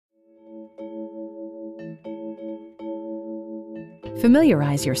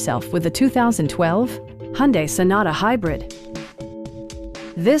Familiarize yourself with the 2012 Hyundai Sonata Hybrid.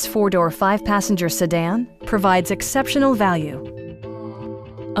 This four-door, five-passenger sedan provides exceptional value.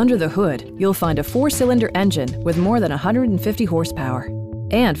 Under the hood, you'll find a four-cylinder engine with more than 150 horsepower.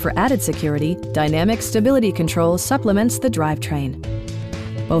 And for added security, dynamic stability control supplements the drivetrain.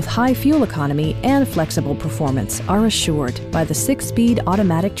 Both high fuel economy and flexible performance are assured by the 6-speed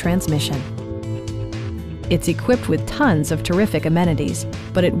automatic transmission. It's equipped with tons of terrific amenities,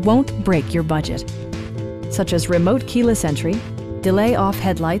 but it won't break your budget, such as remote keyless entry, delay-off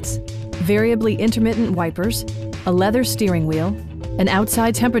headlights, variably intermittent wipers, a leather steering wheel, an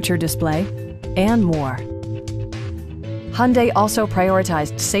outside temperature display, and more. Hyundai also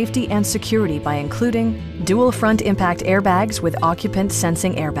prioritized safety and security by including dual front impact airbags with occupant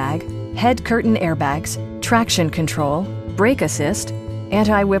sensing airbag, head curtain airbags, traction control, brake assist,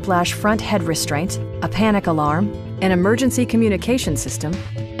 anti-whiplash front head restraints, a panic alarm, an emergency communication system,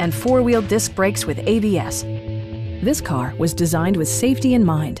 and four-wheel disc brakes with ABS. This car was designed with safety in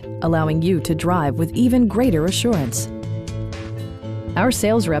mind, allowing you to drive with even greater assurance. Our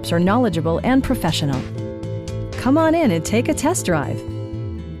sales reps are knowledgeable and professional. Come on in and take a test drive.